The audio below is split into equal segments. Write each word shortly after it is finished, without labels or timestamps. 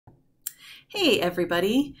Hey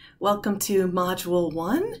everybody, welcome to Module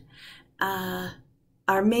 1.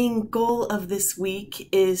 Our main goal of this week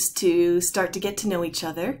is to start to get to know each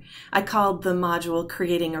other. I called the module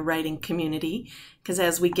Creating a Writing Community because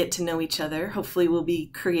as we get to know each other, hopefully we'll be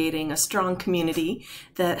creating a strong community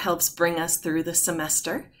that helps bring us through the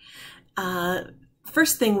semester.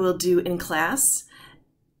 First thing we'll do in class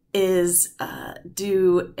is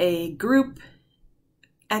do a group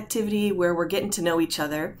activity where we're getting to know each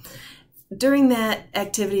other. During that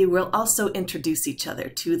activity, we'll also introduce each other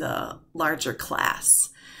to the larger class.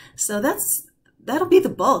 So that'll be the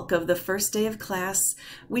bulk of the first day of class.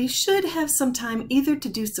 We should have some time either to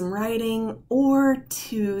do some writing or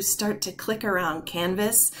to start to click around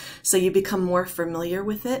Canvas so you become more familiar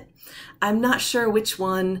with it. I'm not sure which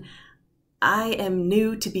one. I am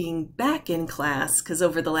new to being back in class because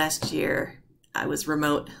over the last year I was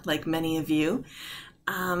remote like many of you.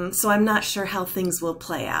 So I'm not sure how things will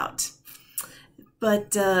play out.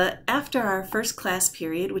 But after our first class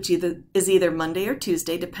period, which is either Monday or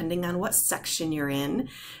Tuesday, depending on what section you're in,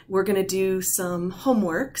 we're going to do some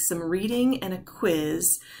homework, some reading, and a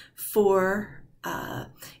quiz for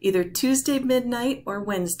either Tuesday midnight or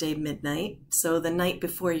Wednesday midnight, so the night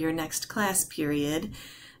before your next class period,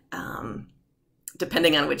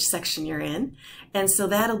 depending on which section you're in. And so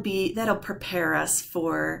that'll prepare us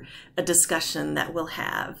for a discussion that we'll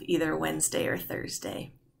have either Wednesday or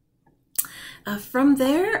Thursday. From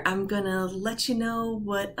there, I'm going to let you know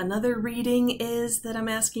what another reading is that I'm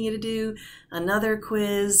asking you to do, another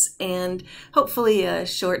quiz, and hopefully a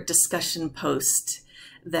short discussion post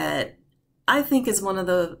that I think is one of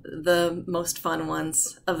the most fun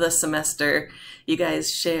ones of the semester. You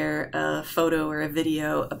guys share a photo or a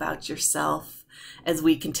video about yourself as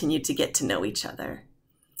we continue to get to know each other.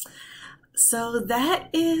 So that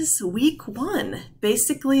is week 1,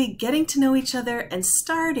 basically getting to know each other and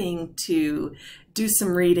starting to do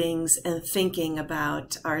some readings and thinking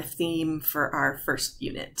about our theme for our first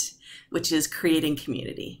unit, which is creating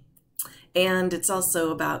community. And it's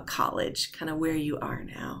also about college, kind of where you are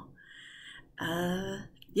now.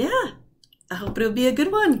 Yeah, I hope it'll be a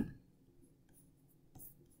good one.